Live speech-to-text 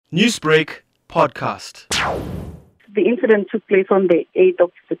Newsbreak Podcast. The incident took place on the 8th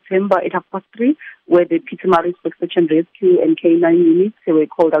of September at 3:30, where the Pietermaritzburg Search and Rescue and K9 units were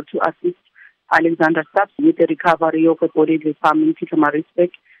called out to assist Alexander Stubbs with the recovery of a body at the farm in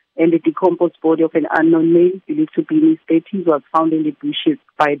Pietermaritzburg, and the decomposed body of an unknown male believed to be in his 30s was found in the bushes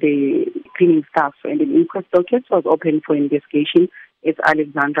by the cleaning staff, and an inquest docket was opened for investigation as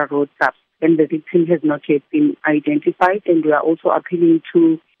Alexander Road Stubbs. And the victim has not yet been identified, and we are also appealing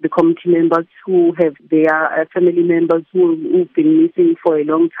to the committee members who have their family members who've been missing for a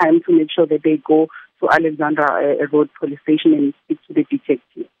long time to make sure that they go to Alexander Road Police Station and speak to the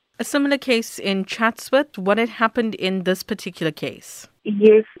detective. A similar case in Chatsworth. What had happened in this particular case?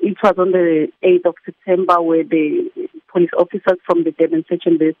 Yes, it was on the 8th of September where the police officers from the Durban Search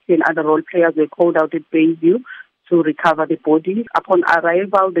and Rescue and other role players were called out at Bayview to recover the body. Upon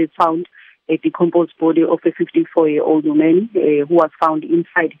arrival, they found a decomposed body of a 54-year-old woman who was found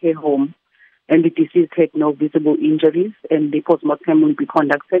inside her home, and the deceased had no visible injuries, and the postmortem will be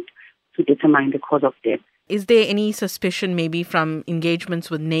conducted to determine the cause of death. Is there any suspicion maybe from engagements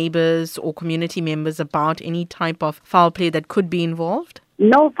with neighbours or community members about any type of foul play that could be involved?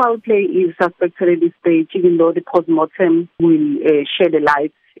 No foul play is suspected at this stage, even though the postmortem will shed a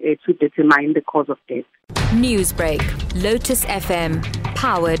light to determine the cause of death. Newsbreak, Lotus FM,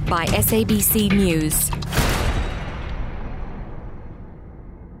 powered by SABC News.